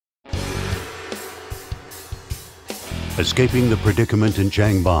Escaping the predicament in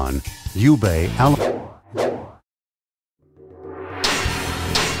Changban, Liu Bei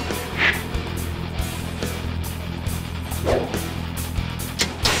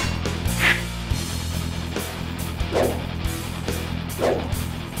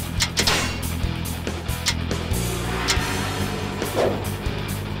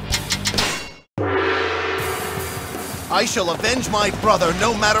I shall avenge my brother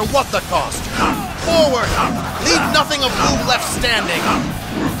no matter what the cost. Forward! Leave nothing of Wu left standing!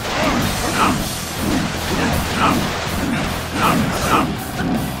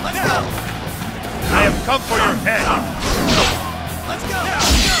 I have come for your head! Let's go!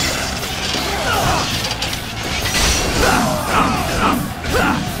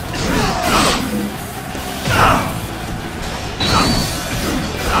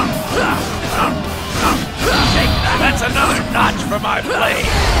 That's another notch for my blade!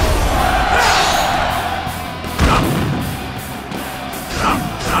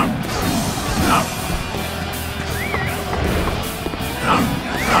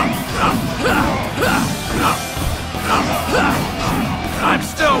 I'm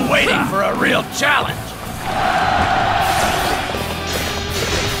still waiting for a real challenge!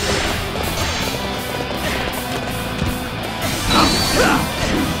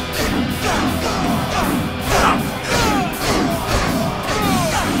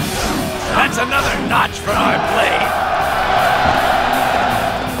 That's another notch for my blade!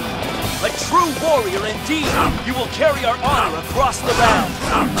 A true warrior indeed! You will carry our honor across the round!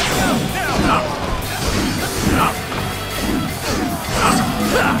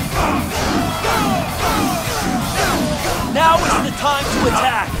 Now is the time to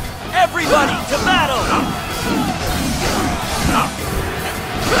attack! Everybody to battle!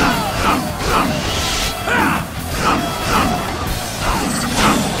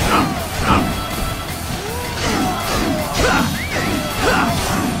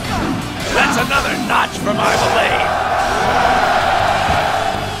 That's another notch for my blade!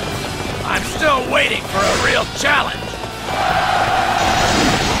 I'm still waiting for a real challenge!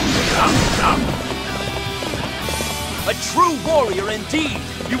 A true warrior indeed!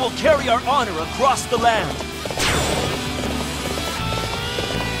 You will carry our honor across the land!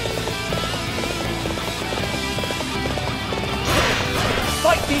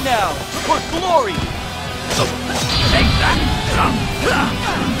 Fight me now, for glory! Take that!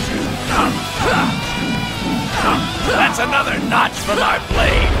 That's another notch for my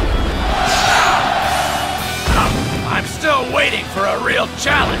blade! I'm still waiting for a real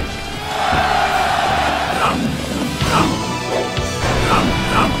challenge!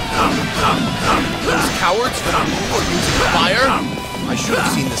 Those cowards from the Wu are using fire? I should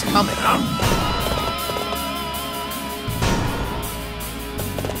have seen this coming.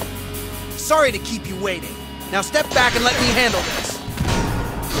 Sorry to keep you waiting. Now step back and let me handle this.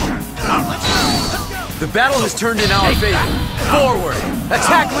 The battle has turned in our favor. Forward!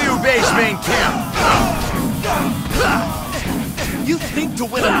 Attack Liu Bei's main camp! You think to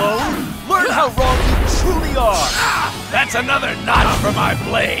win alone? Learn how wrong you truly are! That's another notch for my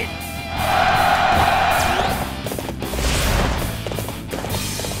blade!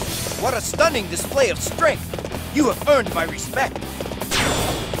 What a stunning display of strength! You have earned my respect.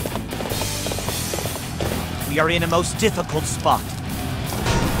 We are in a most difficult spot.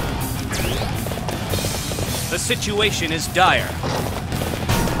 The situation is dire.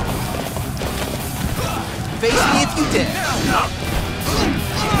 Face me if you dare.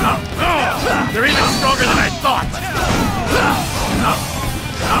 They're even stronger than I thought!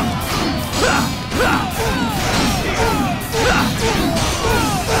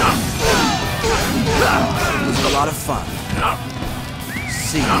 It was a lot of fun.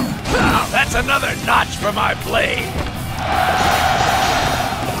 See you. That's another notch for my blade!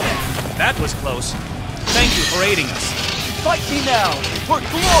 That was close. Thank you for aiding us. Fight me now, for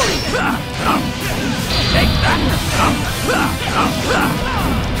glory! Take that!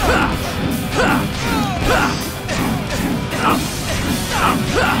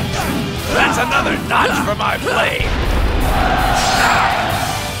 That's another notch for my blade!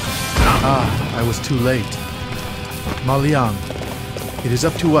 Ah, I was too late. Ma Liang, it is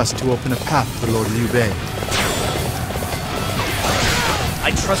up to us to open a path for Lord Liu Bei.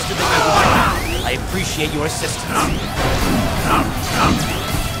 I trusted that you would. I appreciate your assistance.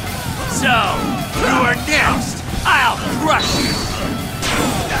 So, you are next! I'll crush you!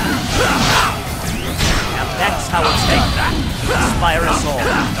 Now that's how it's done. Inspire us all.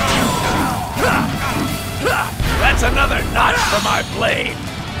 That's another notch for my blade!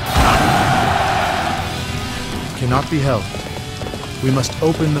 Cannot be helped. We must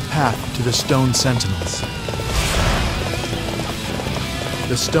open the path to the stone sentinels.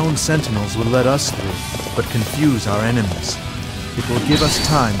 The stone sentinels will let us through, but confuse our enemies. It will give us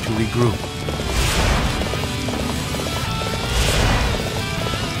time to regroup.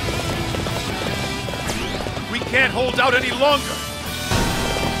 We can't hold out any longer!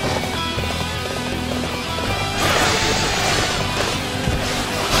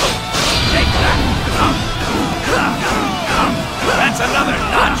 Take that! That's another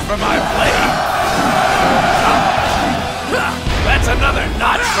notch for my blade! That's another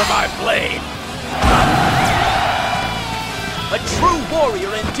notch for my blade! A true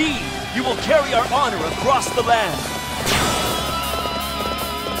warrior indeed! You will carry our honor across the land!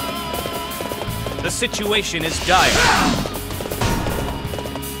 The situation is dire.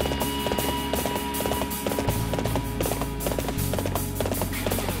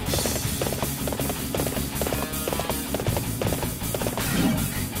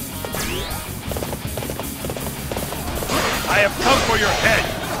 I have come for your head!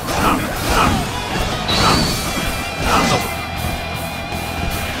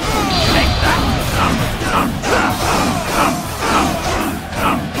 Take that!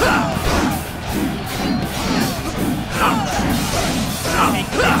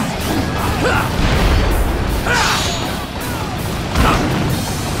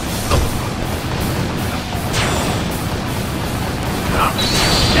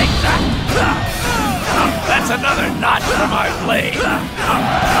 Take that! That's another notch for my blade!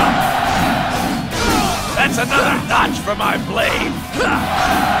 That's another notch for my blade!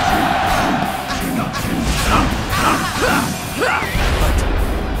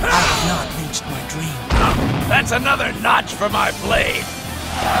 I have not reached my dream. That's another notch for my blade!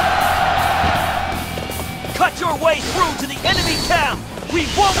 Cut your way through to the enemy camp! We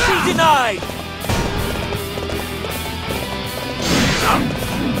won't be denied!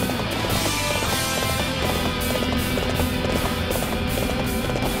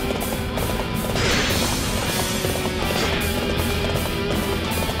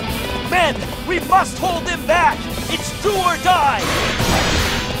 Men, we must hold them back! It's do or die!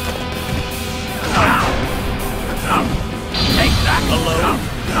 Take that, alone!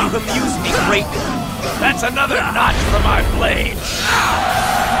 You amuse me greatly. That's another notch for my blade!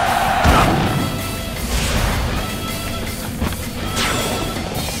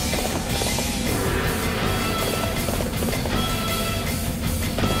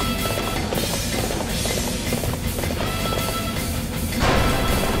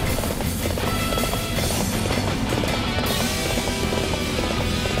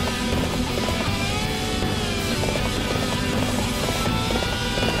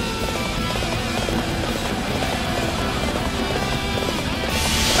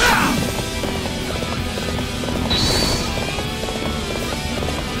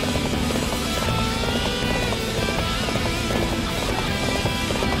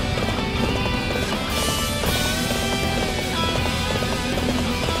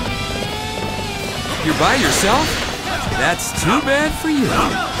 You're by yourself? That's too bad for you.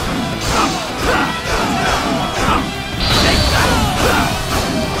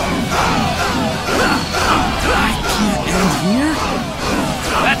 I can't end here.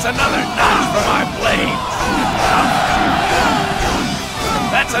 That's another notch for my blade!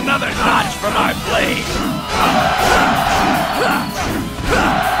 That's another notch for my blade!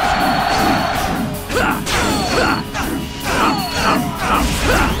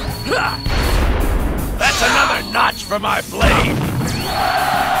 That's another notch for my blade!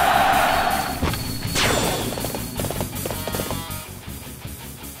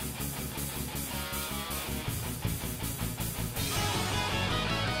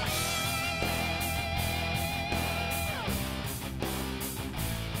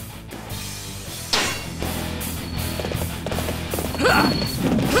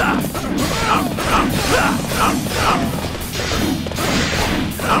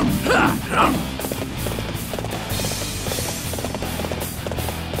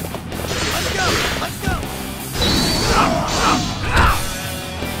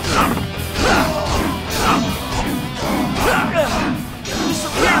 This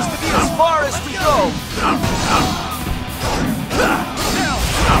appears to be as far as we go.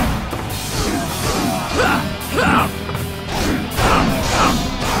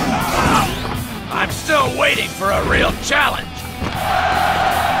 I'm still waiting for a real challenge!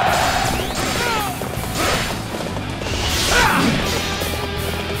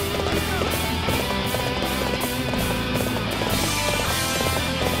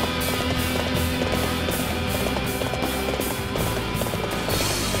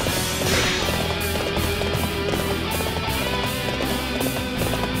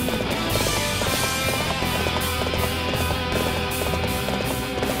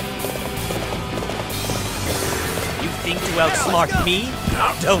 outsmart me?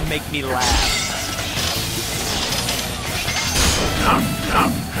 Don't make me laugh.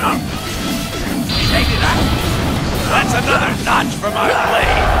 Take it out. That's another notch for my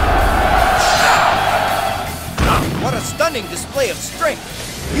blade. What a stunning display of strength!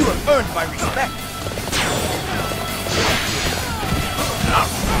 You have earned my respect.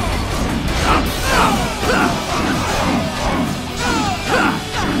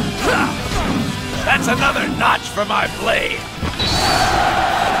 That's another notch for my blade.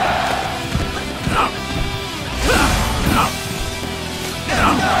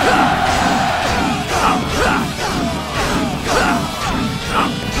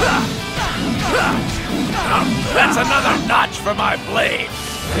 That's another notch for my blade.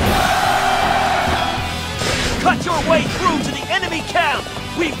 Cut your way through to the enemy camp!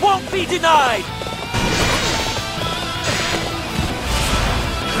 We won't be denied!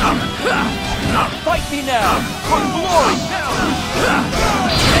 Fight me now! For glory!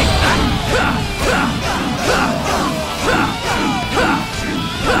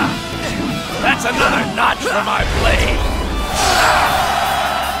 That's another notch for my blade.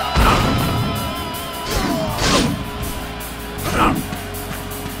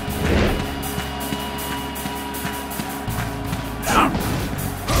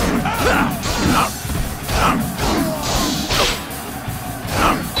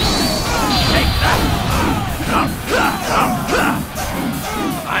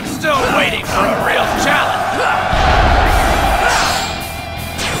 I'm still waiting for a real challenge.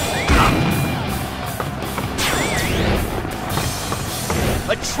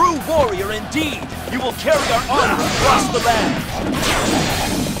 A true warrior indeed! You will carry our honor across the land!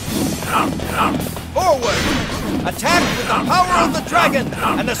 Forward! Attack with the power of the dragon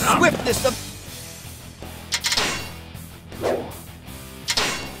and the swiftness of...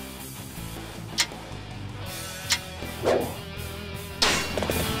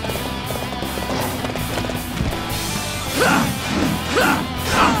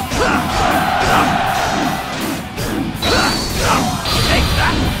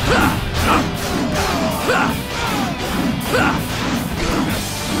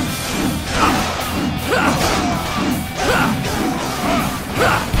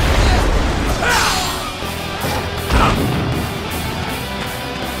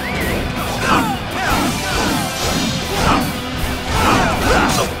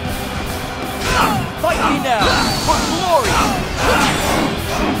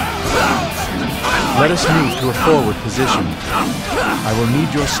 Let us move to a forward position. I will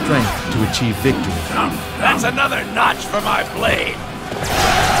need your strength to achieve victory. That's another notch for my blade.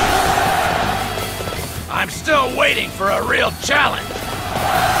 I'm still waiting for a real challenge.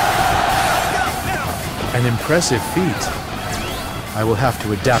 An impressive feat. I will have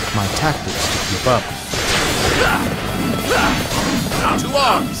to adapt my tactics to keep up. To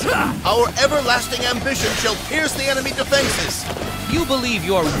arms! Our everlasting ambition shall pierce the enemy defenses! You believe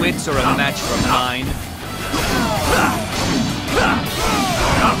your wits are a match for mine?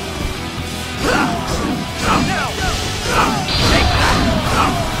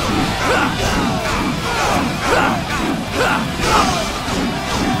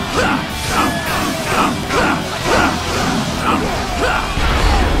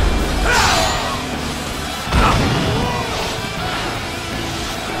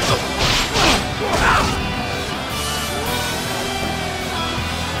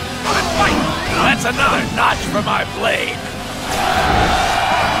 That's another notch for my blade.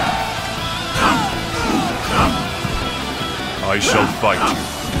 I shall fight you.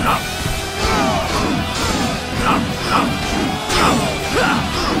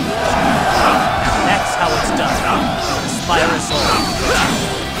 That's how it's done. Inspire us all.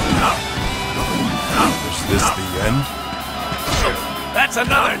 Is this the end? That's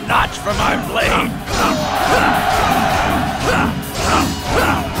another notch for my blade.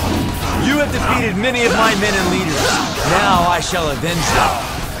 You have defeated many of my men and leaders. Now I shall avenge them.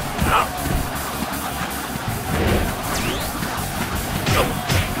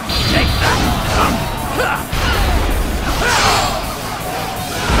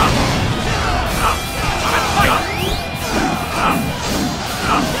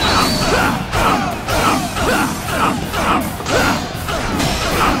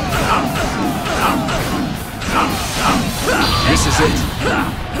 This is it.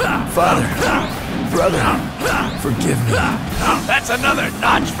 Father, brother, forgive me. That's another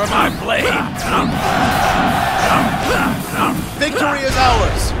notch for my blade. Victory is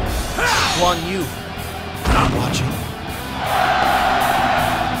ours! Guan Yu. Watching.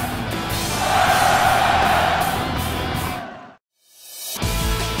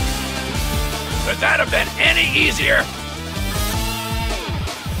 Could that have been any easier?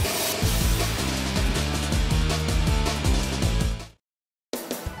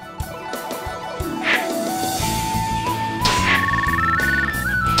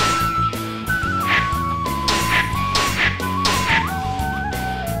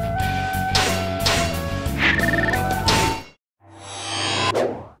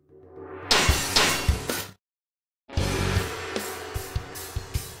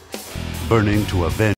 burning to avenge